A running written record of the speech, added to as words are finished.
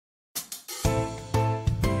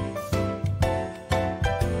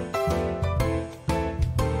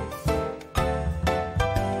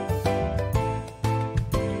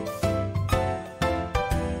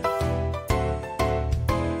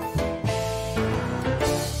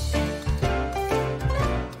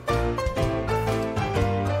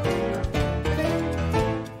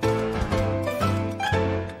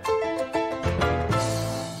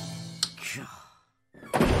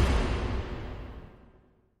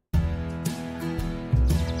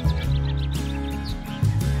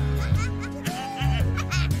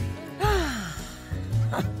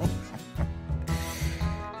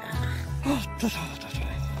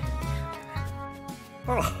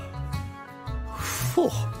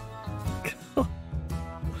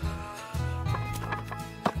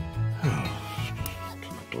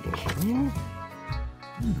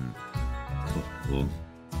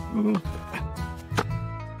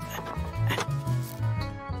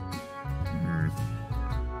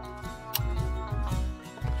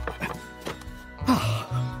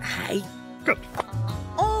Hey.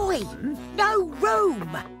 Oi! No room!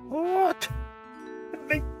 What?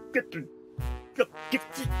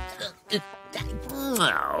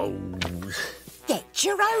 Oh. Get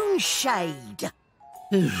your own shade.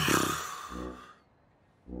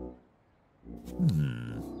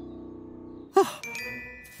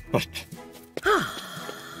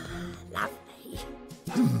 Lovely.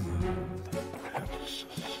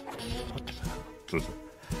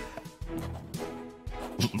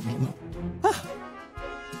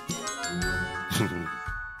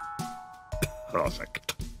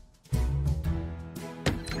 Perfect.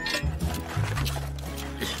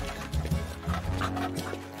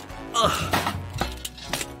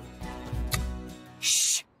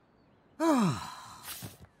 Shh.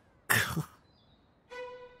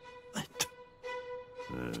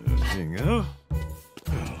 There you go.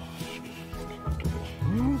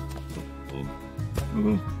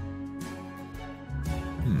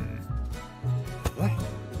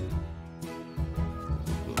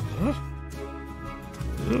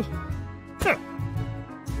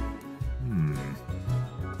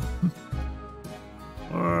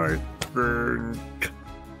 I think...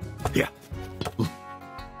 Yeah.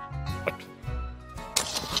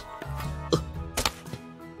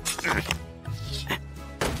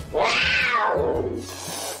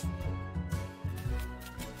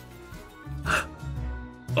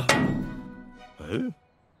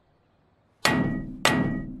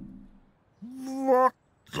 What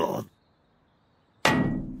the...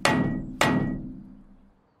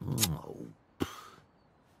 Oh.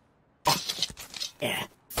 Yeah.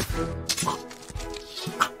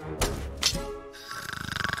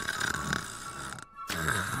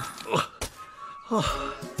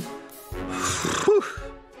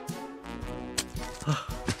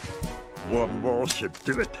 One more should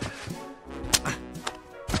do it.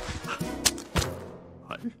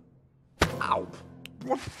 Ow!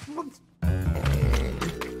 What?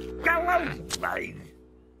 Go away!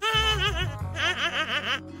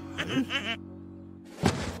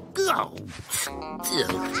 Go!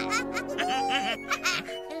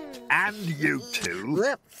 And you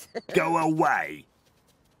two, go away.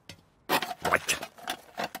 Right.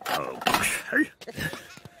 Okay.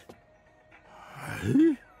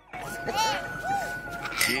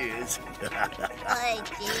 Cheers.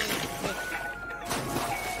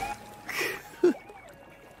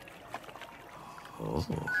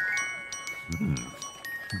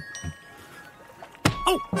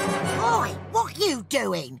 Oi, what you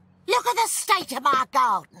doing? Look at the state of my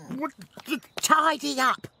garden. What? Tidy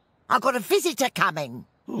up. I've got a visitor coming.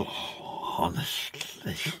 Oh,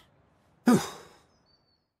 honestly.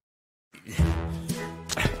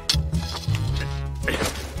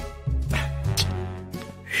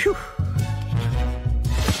 Phew.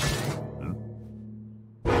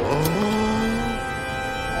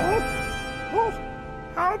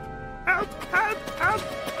 Help! Help! Help! Help!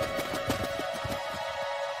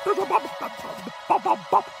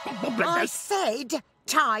 I said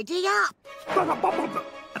tidy up.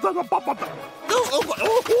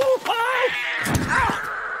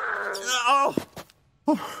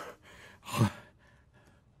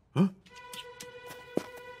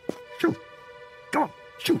 Shoot! Go on!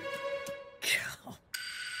 Shoot!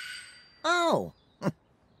 Oh.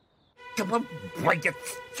 Come on, why you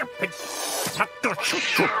stupid sucker! Shoot!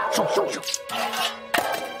 Shoot! Shoot! Shoot! Shoot!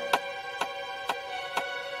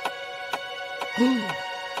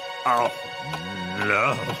 Oh,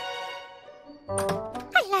 no.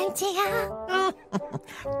 Hello, dear.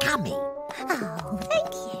 Come in. Oh,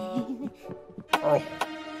 thank you. Oh,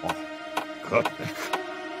 goodness.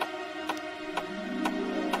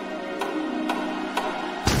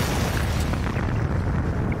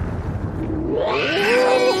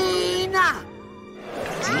 Nina!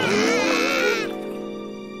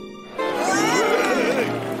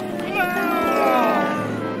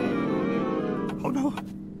 Oh, no.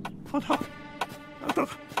 Oh, no. No.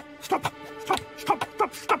 Stop. Stop. Stop.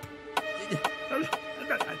 Stop. Stop.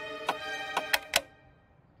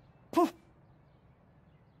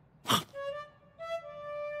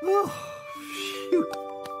 Oh, phew.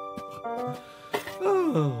 Oh.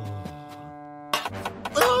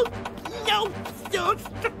 Oh, no. No.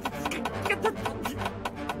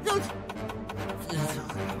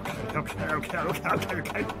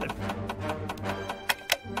 Okay.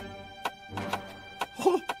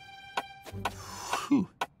 Oh. Phew.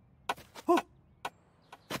 Oh.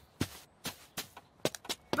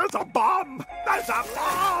 There's a bomb! There's a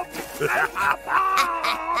bomb! There's a bomb!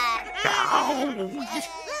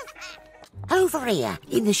 Over here,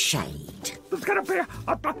 in the shade. There's gonna be a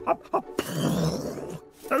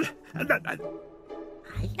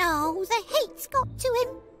No, the heat's got to him.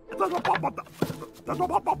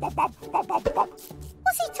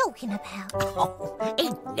 What's he talking about? Oh,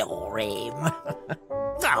 ignore him.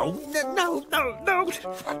 No.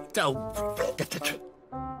 Don't.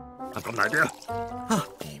 I've got an idea. Oh,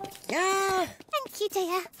 there we go. Thank you,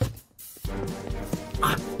 dear.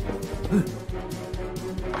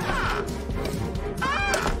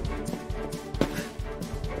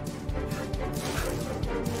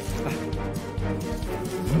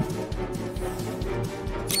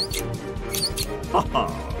 Ha-ha.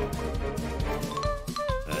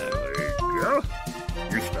 There we go.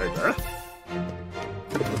 You stay there.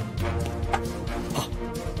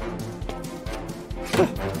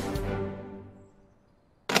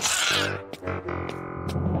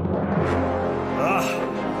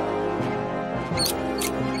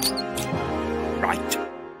 Right.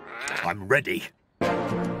 I'm ready.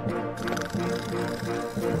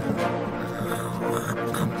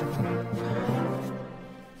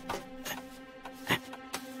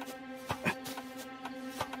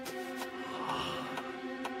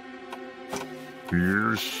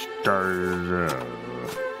 You stay there.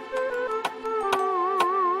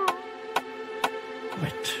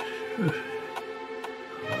 Right.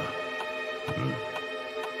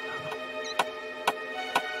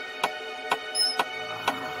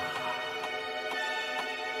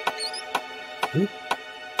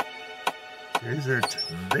 Is it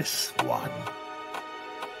this one?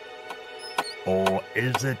 Or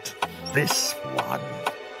is it this one?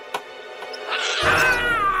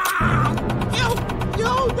 No!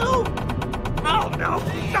 Oh,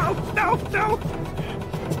 no!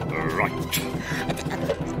 Right.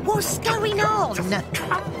 What's going on?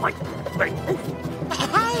 Come with me.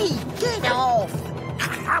 Hey, get off!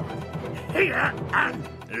 Come here and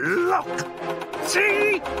look.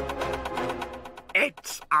 See?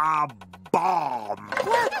 It's a bomb.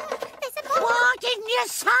 Why didn't you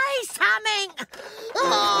say something?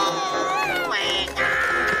 Oh,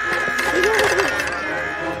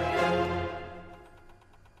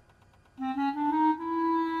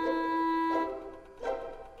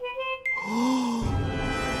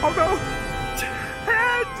 Oh no! Teddy!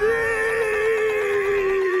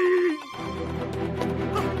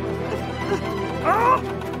 Oh!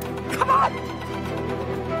 Come on!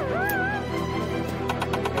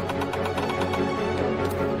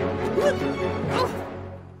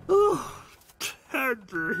 Oh,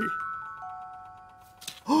 Teddy!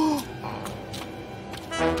 Oh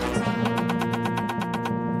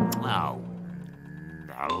no!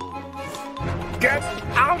 Get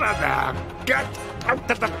out of there! Get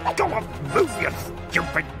out of the... Go on, move, you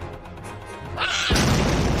stupid...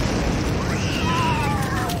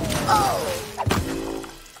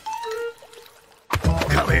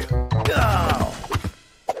 Come here.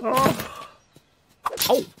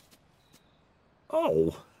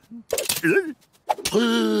 Oh.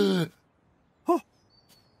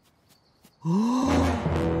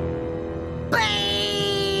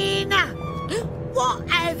 Bean! What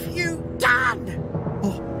have you done?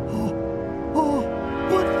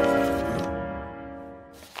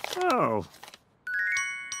 Oh.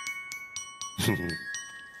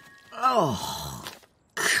 Oh,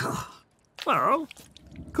 God. Well,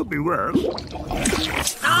 could be worse.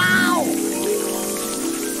 Ow!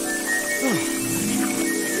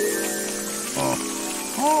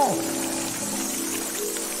 Oh.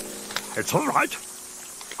 It's all right.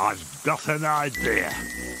 I've got an idea.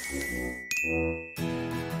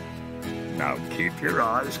 Now keep your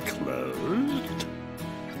eyes closed.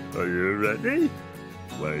 Are you ready?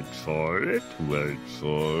 Wait for it.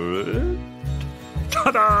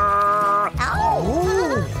 Ta-da!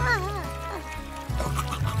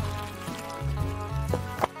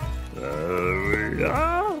 There we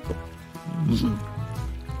are.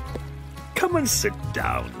 Come and sit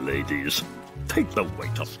down, ladies. Take the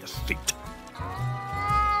weight off your feet.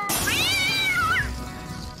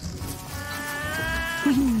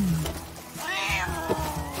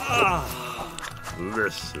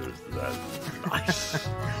 This is then nice.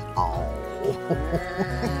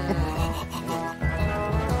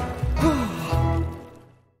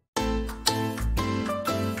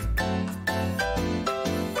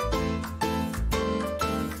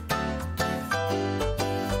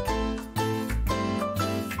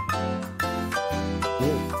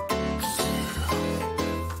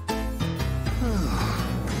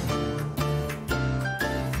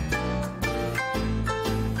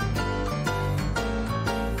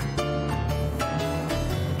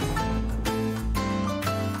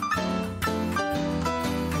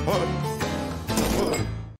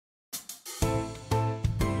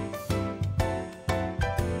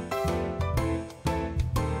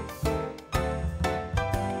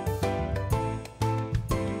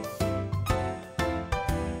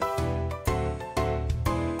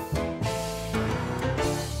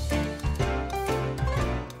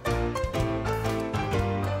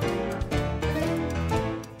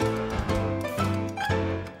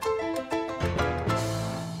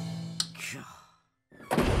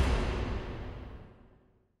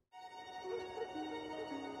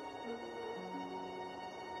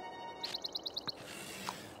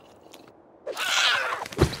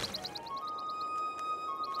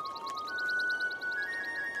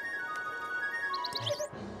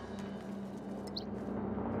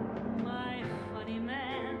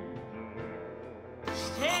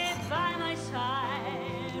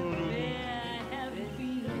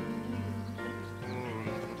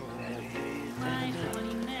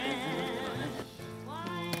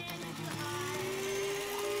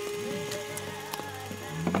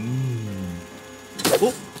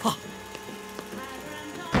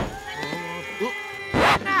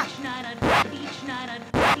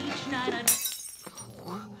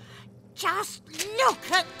 Just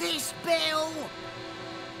look at this, Bill.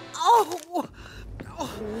 Oh.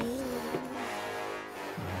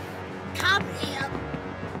 Come here.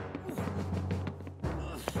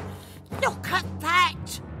 Look at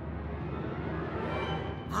that.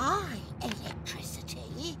 My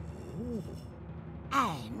electricity.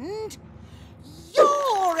 And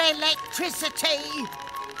your electricity.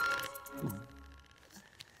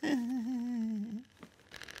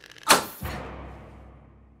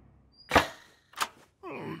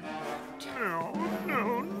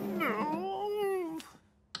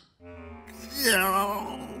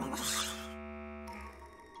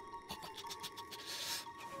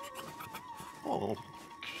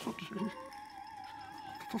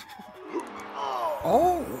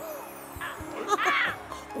 Oh.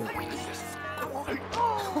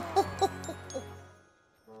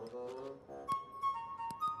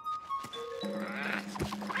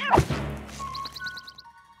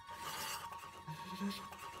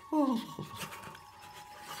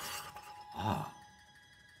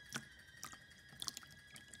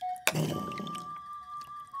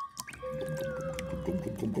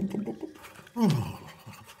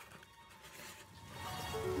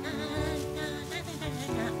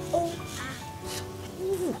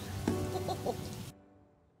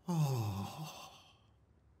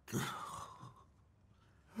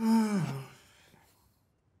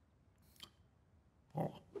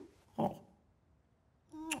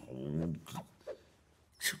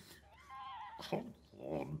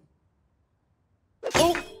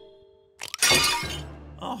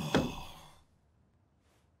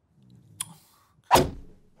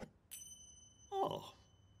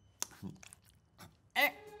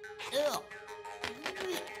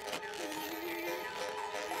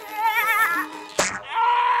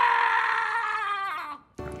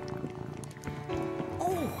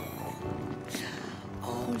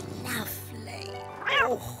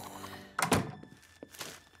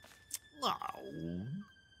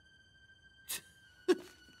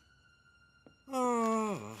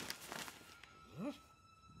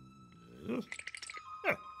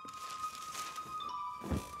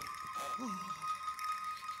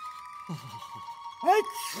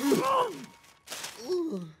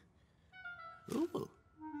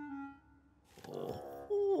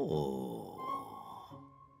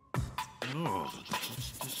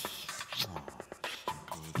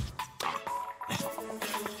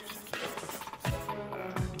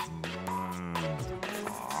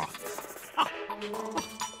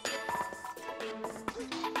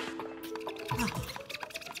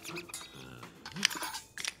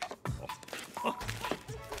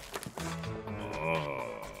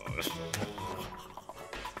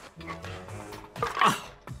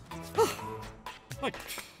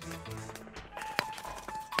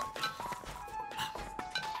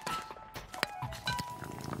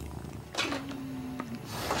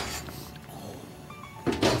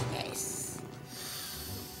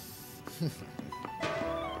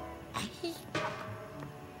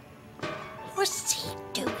 What's he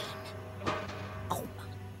doing? Oh.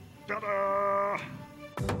 Ta-da!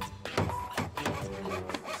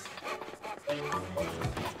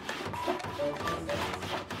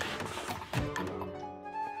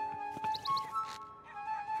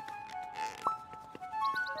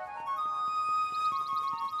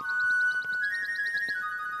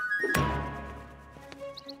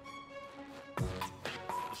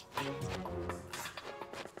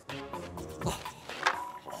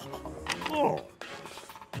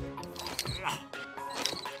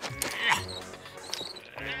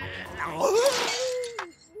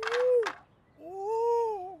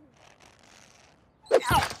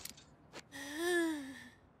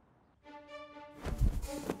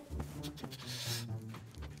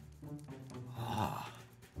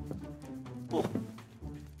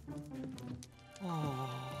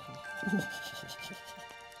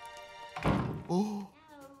 Oh.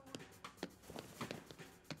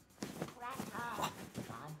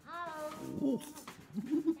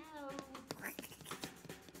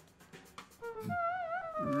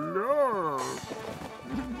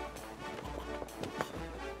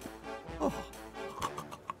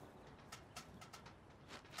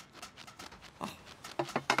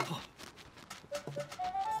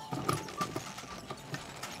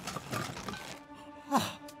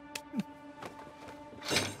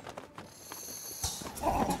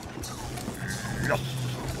 No.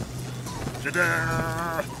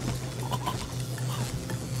 Ta-da!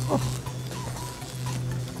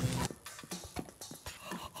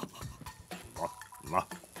 La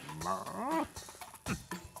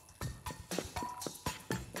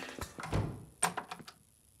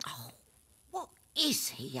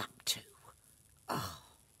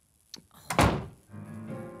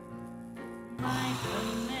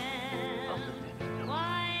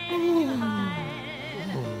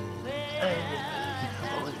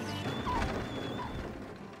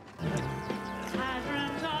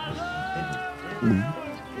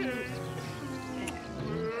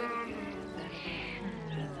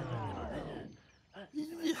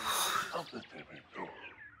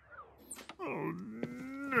Oh,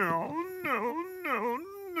 no, no, no,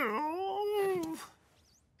 no.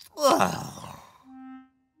 Oh.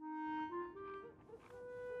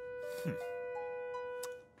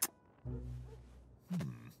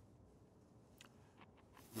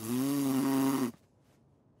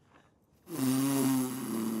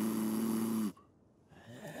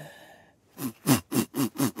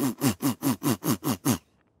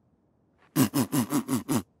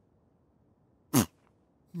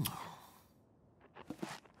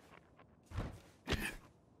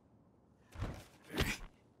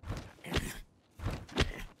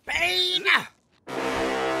 Bean!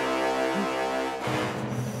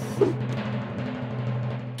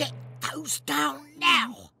 Get those down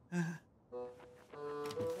now!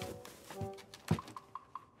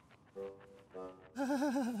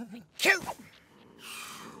 Thank you!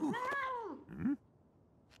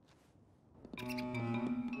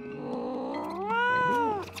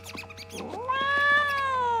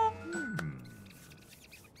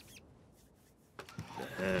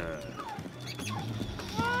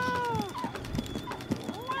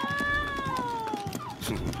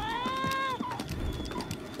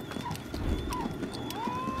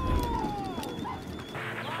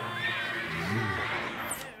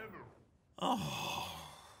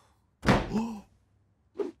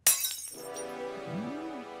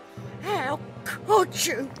 How could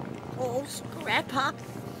you, oh Scrapper?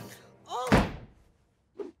 Oh.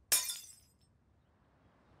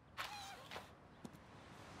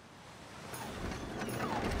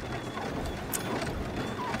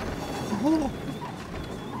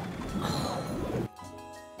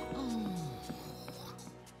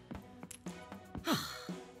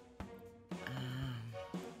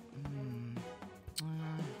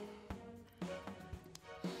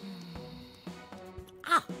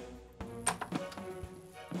 Ah.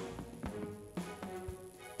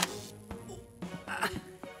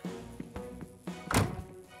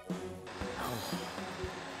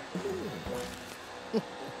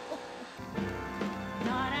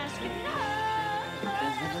 Not asking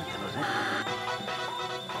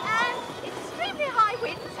and extremely high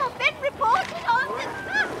winds have been reported on the...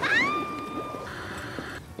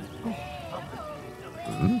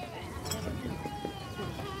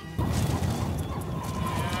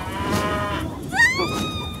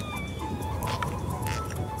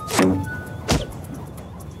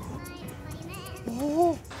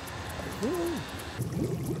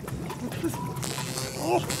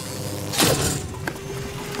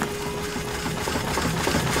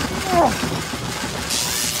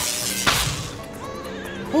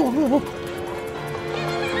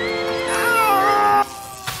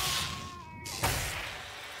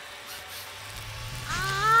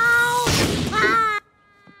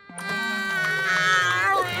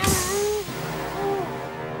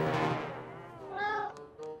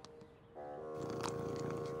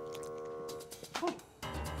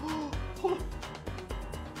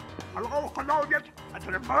 Hello, yes, it's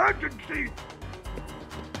an emergency.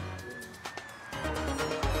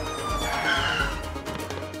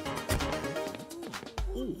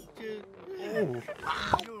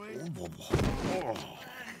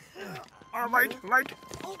 Wait.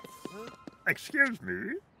 Excuse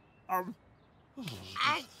me.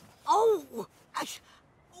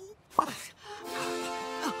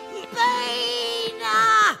 Bean!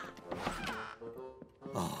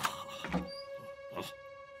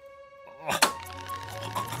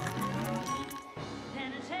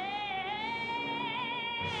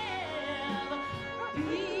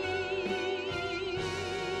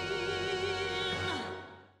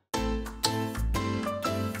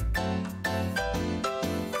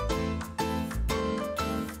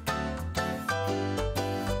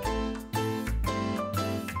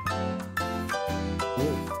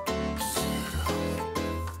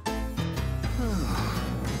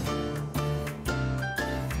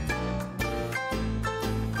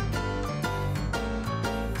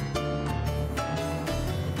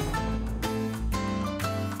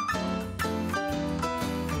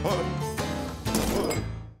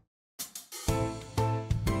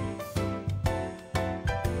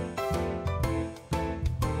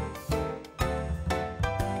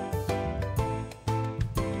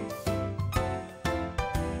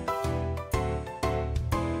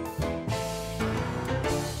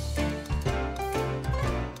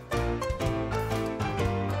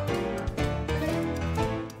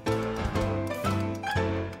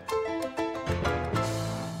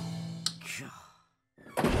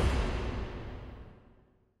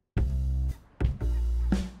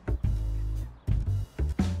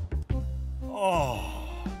 Oh.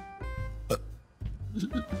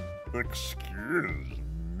 Excuse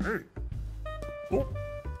me. Oh.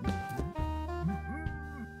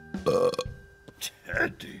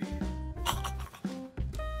 Teddy.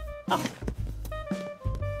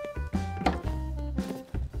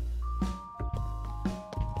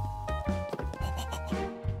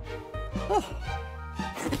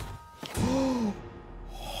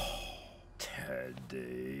 Teddy?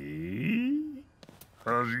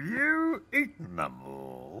 Have you eaten them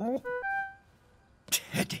all?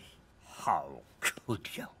 Teddy, how could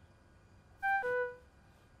you?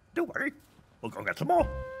 Don't worry, we'll go get some more.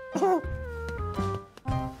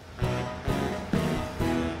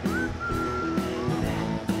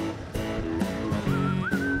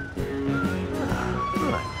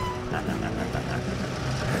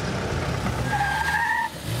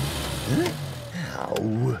 Ow.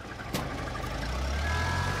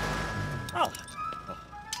 Oh.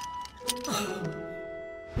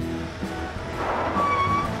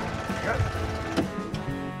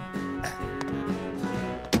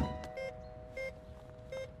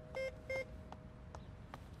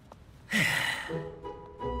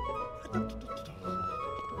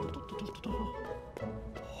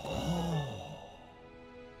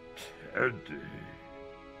 Teddy,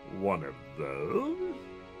 one of those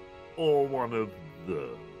or one of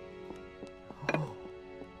those?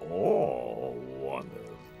 Or one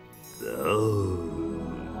of those?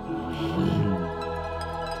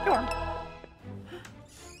 Go on.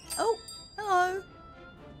 Oh, hello.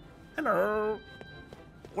 Hello.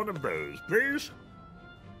 One of those, please.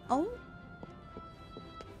 Oh.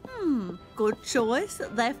 Good choice.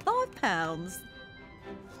 They're £5.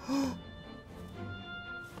 Oh.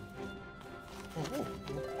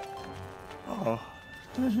 Oh.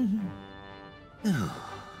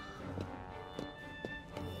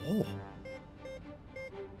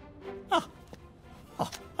 Ah. Ah.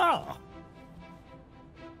 Ah.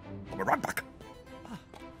 I'll be right back.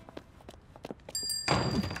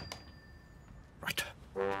 Right.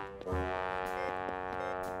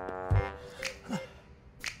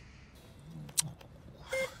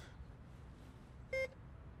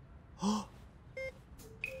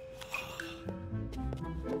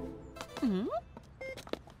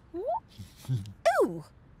 Ooh!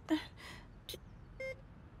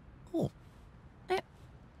 Oh.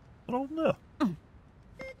 What on there?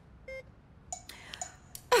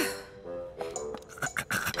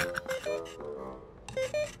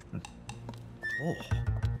 Oh.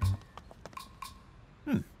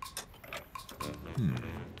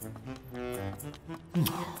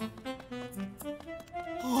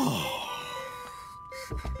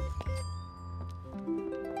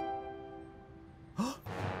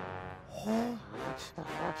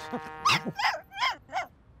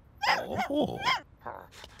 Oh.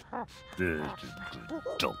 This is the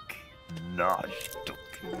donkey. Nice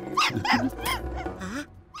donkey.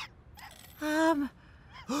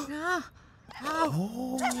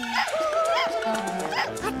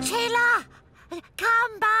 Attila!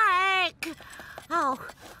 Come back! Oh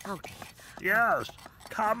dear. Yes,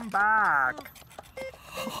 come back.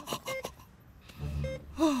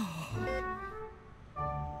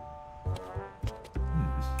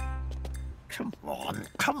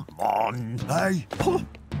 Come on. Hey,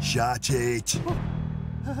 shut it.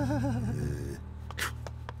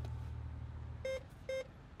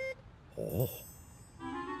 Oh.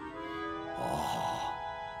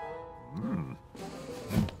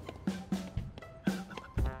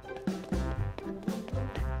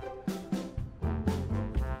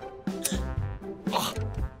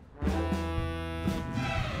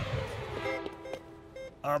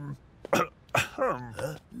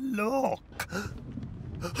 Look.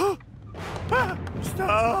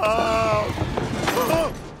 Stop!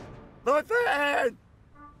 My friend!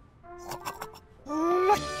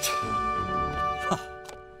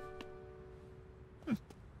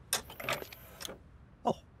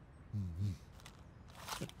 Oh.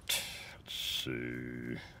 Let's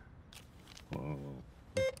see. Oh.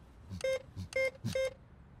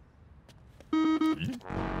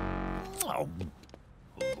 Oh.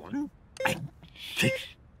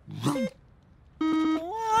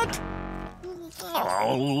 What?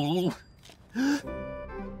 Oh.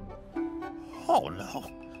 Oh no.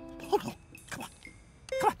 Oh no. Come on.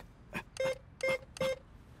 Come on.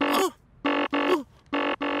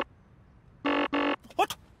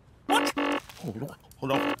 What? What? Oh no. Oh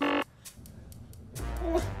no.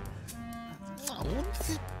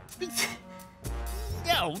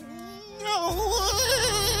 No. No.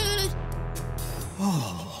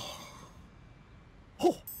 Oh.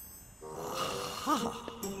 Oh.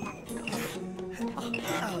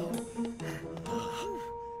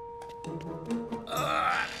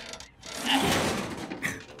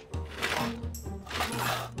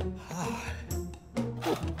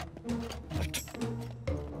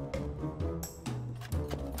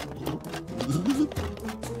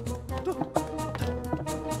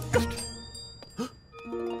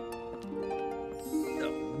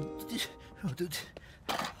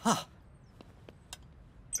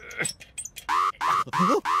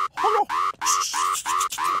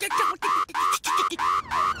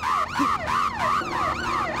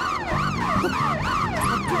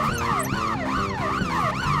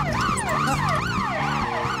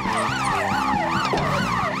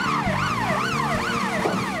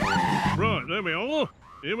 Right, there we are.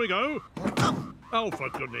 Here we go. Oh, for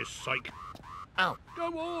goodness sake. Oh,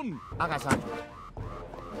 Go on. okay, son.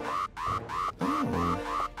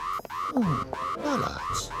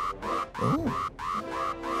 Bollards. Oh,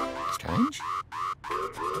 strange.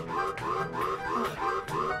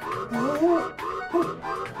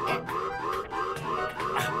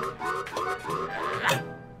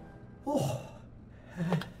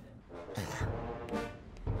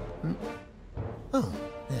 Oh,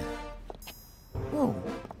 there.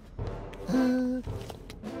 Oh.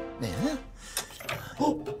 There.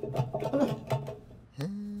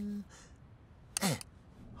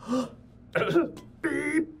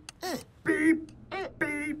 Beep, beep,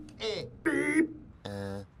 beep, beep.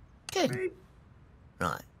 Good.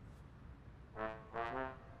 Right.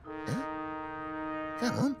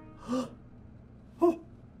 Come on.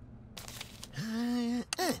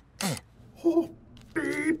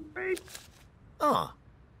 Beep, beep, Oh.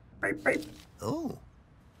 beep, beep, Oh.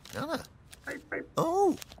 Another. beep, beep,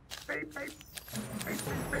 Oh. beep, beep.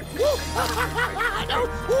 No.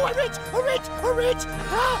 Oh, I'm rich. I'm rich. I'm rich.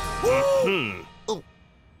 Ah. Oh. Oh.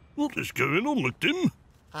 What is going on, McDim?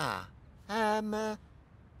 Ah.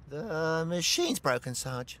 The machine's broken,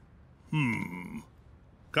 Sarge. Come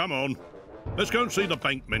on. Let's go and see the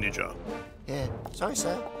bank manager. Yeah. Sorry,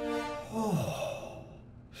 sir.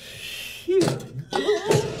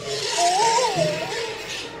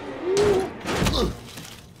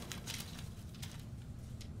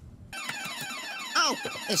 Oh,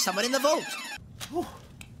 there's someone in the vault.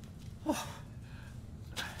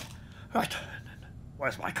 Right.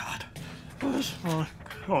 Where's my card? Where's my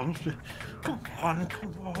card? Come on,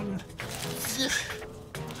 come on.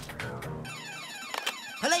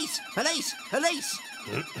 Police! Police! Police!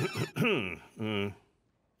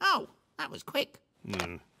 Oh, that was quick.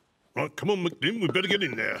 Right, come on, McDim, we better get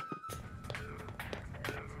in there.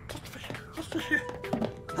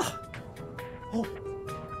 Oh,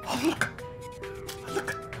 look.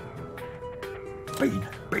 Look. Bean,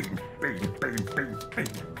 bean, bean, bean, bean, bean,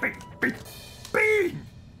 bean, bean, bean!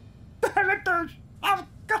 There it is! I've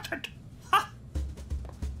got it! Ha!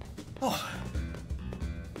 Oh.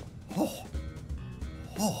 Oh.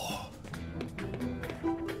 Oh.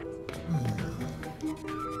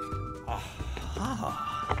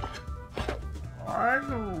 I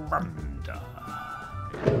wonder.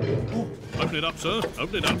 Oh, open it up, sir.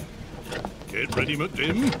 Open it up. Get ready,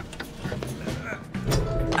 McDim.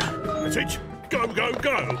 That's it. Go, go,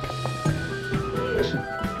 go.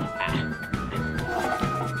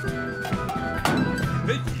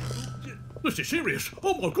 Hey, this is serious.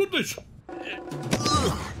 Oh, my goodness.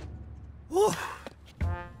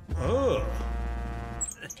 Oh.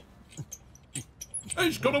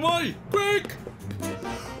 He's got away. Quick.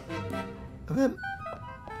 Go.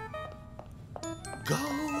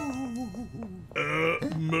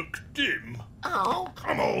 McDim. Oh.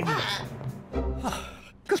 Come on.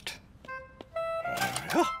 Good.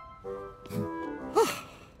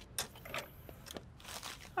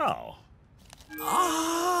 Oh.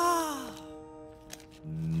 Ah.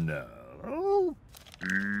 No.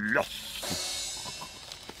 Lost.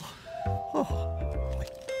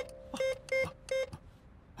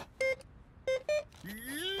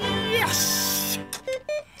 Yes.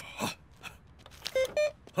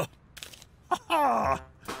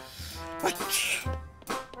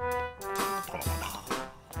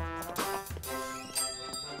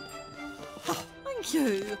 Thank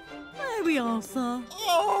you. There we are, sir.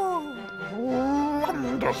 Oh,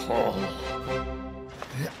 wonderful.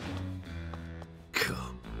 Cool.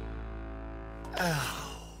 Oh.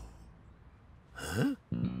 Huh?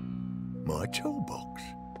 My toolbox.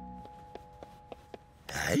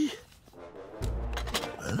 Hey?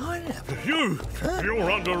 Well, I never.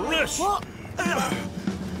 You're under arrest. What?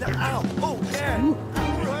 Ow! Oh, yeah!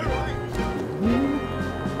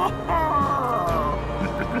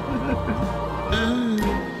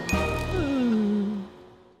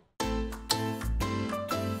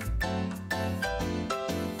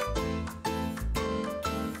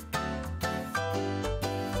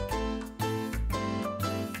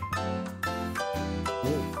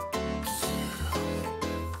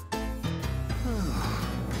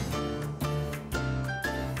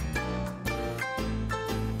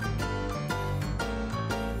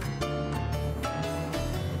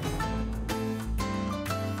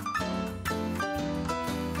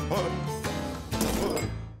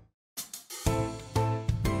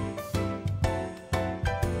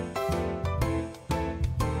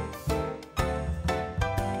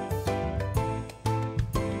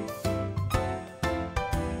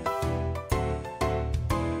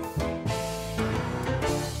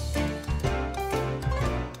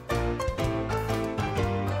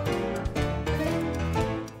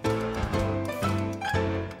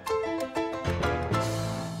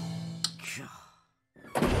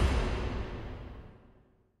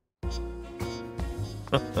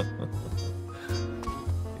 Yeah.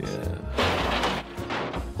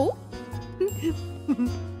 Oh.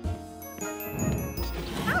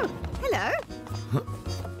 Oh, hello.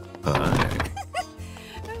 Hi.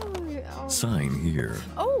 Oh. Sign here.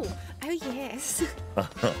 Oh, yes. Oh,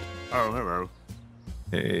 hello.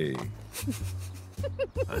 Hey.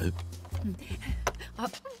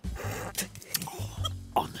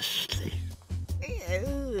 Honestly.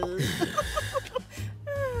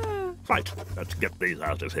 Right, let's get these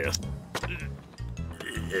out of here.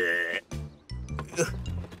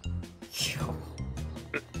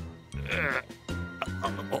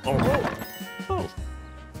 Oh.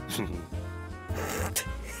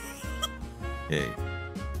 Hey.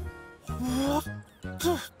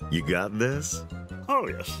 You got this? Oh,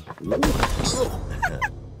 yes.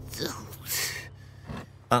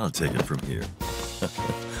 I'll take it from here.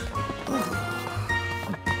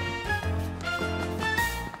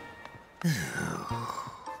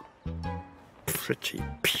 Pretty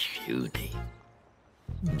puny.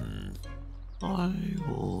 I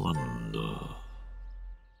wonder.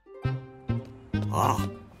 Ah,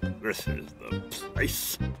 this is the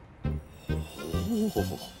place.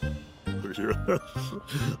 Oh, yes,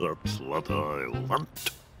 that's what I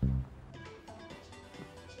want.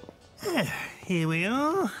 Here we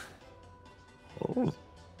are. Oh,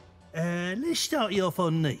 Let's start you off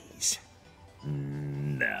on these.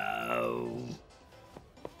 no.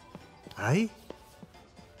 Hey?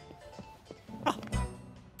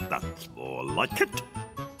 That's more like it.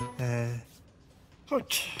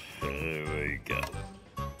 Right, here we go.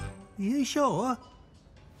 You sure?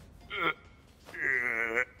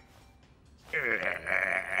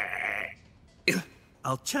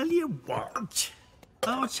 I'll tell you what.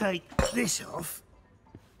 I'll take this off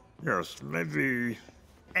Yes, maybe.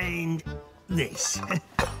 and this.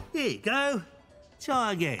 Here you go.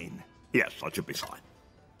 Try again. Yes, that should be fine.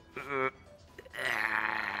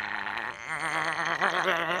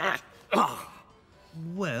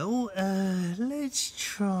 Well, let's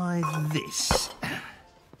try this.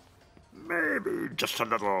 Maybe just a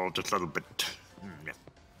little bit.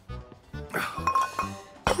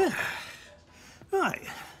 Right,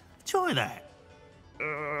 try that.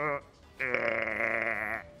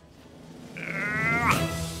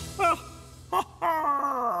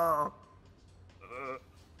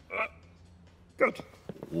 Good.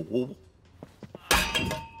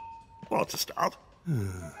 Well, to start.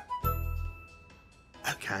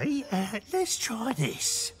 Okay, let's try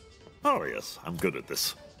this. Oh, yes, I'm good at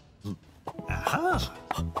this. Aha.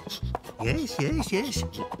 Yes, yes, yes.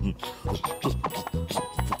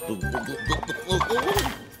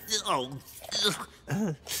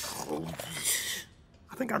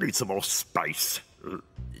 I think I need some more space.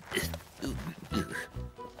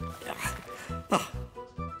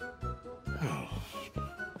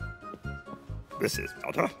 This is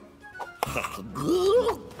better.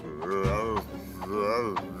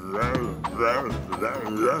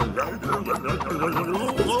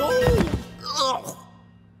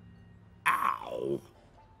 Ow.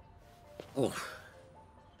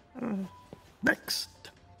 Next.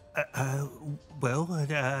 Well,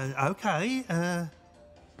 okay.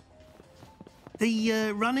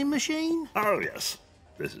 The running machine? Oh, yes.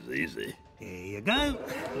 This is easy. Here you go.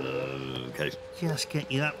 Okay. Just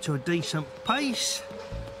get you up to a decent pace.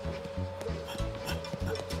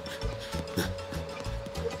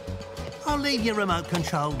 I'll leave your remote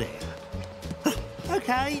control there.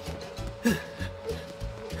 Okay.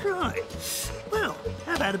 Right. Well,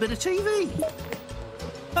 how about a bit of TV?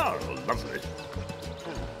 Oh, lovely.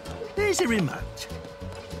 There's the remote.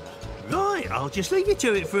 Right, I'll just leave you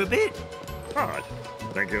to it for a bit. All right.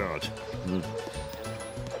 Thank you very much.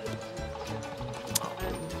 Oh,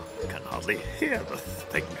 I can hardly hear the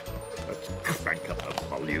thing. Let's crank up the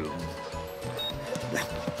volume.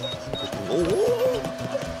 Oh,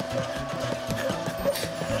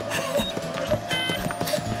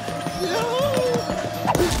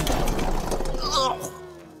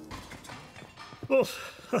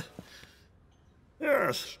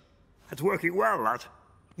 yes, it's working well, that.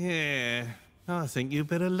 Yeah, I think you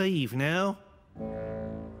better leave now.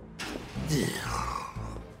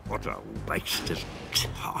 What a waste of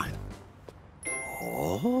time.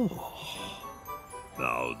 Oh,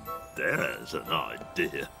 now there's an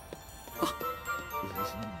idea.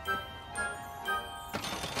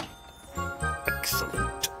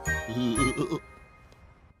 Excellent.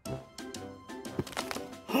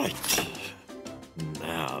 Right.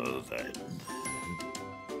 Now then.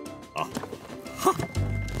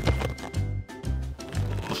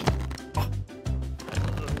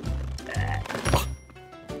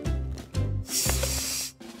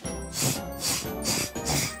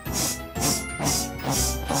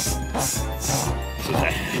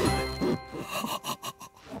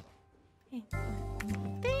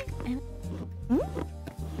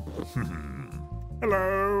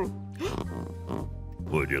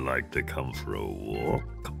 Would you like to come for a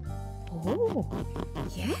walk? Oh,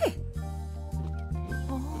 yeah.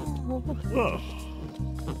 Oh. Oh,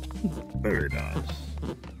 very nice.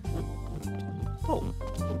 Oh.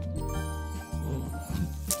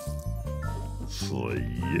 For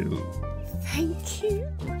you. Thank you.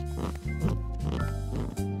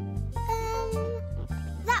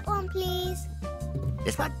 That one, please.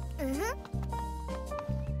 This one? Uh-huh.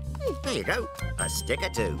 There you go. A sticker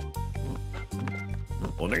too.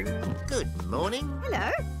 Morning. Good morning.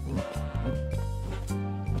 Hello.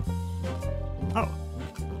 Oh,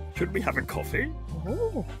 should we have a coffee?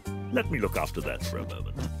 Oh. Let me look after that for a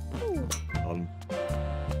moment.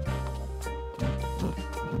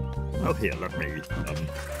 Oh, here, let me. Thank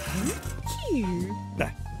you.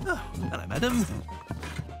 There. Oh, hello, madam.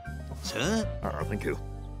 Sir? Ah, thank you.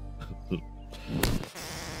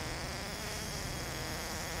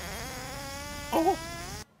 Oh!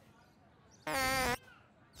 I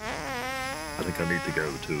think I need to go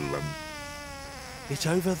to, It's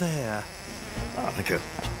over there. Ah, thank you.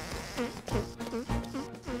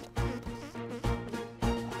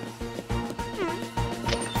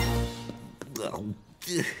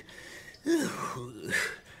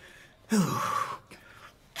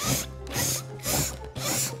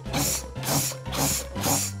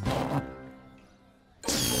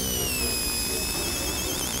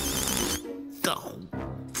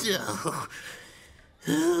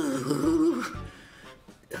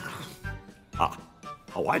 Ah,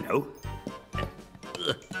 oh, I know.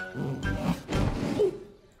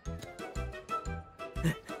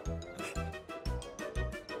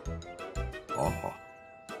 Oh.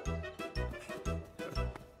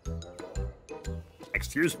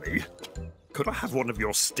 Excuse me. Could I have one of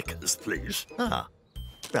your stickers, please? Ah,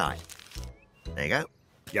 right. There you go.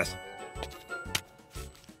 Yes.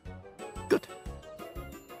 Good.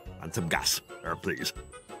 And some gas, please.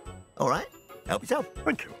 All right. Help yourself.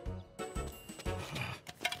 Thank you.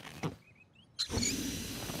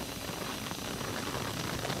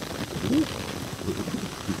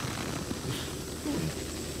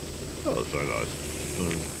 Oh, so nice.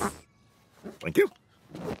 Thank you.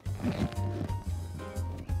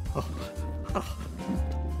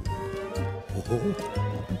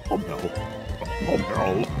 Oh, no. Oh, no.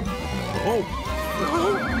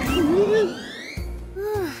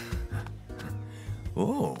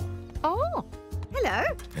 Oh. Oh, hello.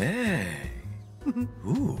 Hey.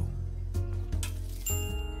 Ooh.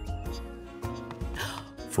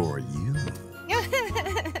 For you.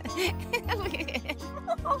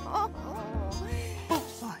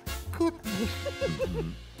 My goodness.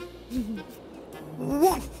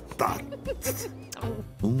 What the?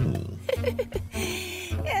 Ooh.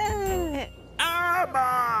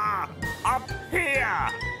 Emma! Up here!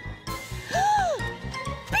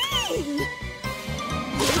 Bean!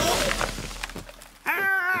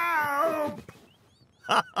 Help!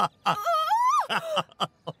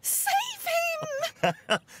 Save him!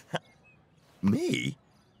 Me?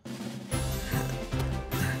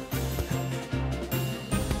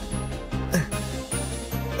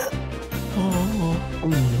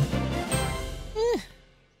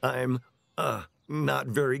 I'm not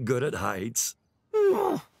very good at heights.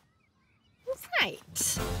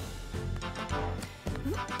 Right.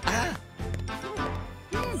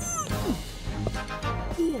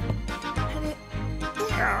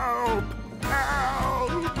 Help!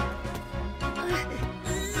 Help!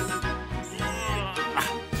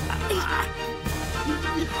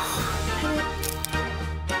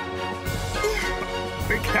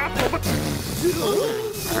 Be careful!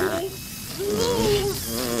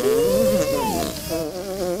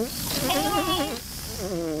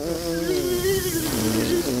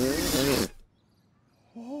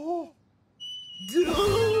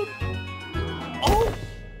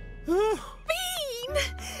 Bean!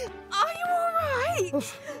 Are you all right?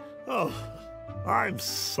 Oh, I'm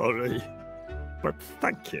sorry, but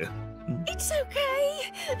thank you. It's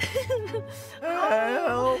okay.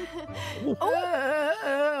 Help!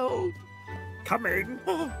 Help! Coming.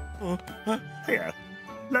 Here,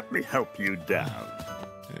 let me help you down.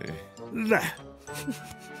 There.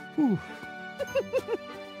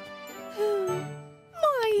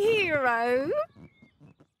 My hero.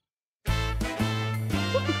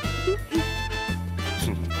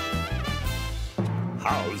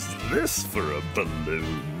 How's this for a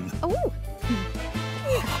balloon? Oh.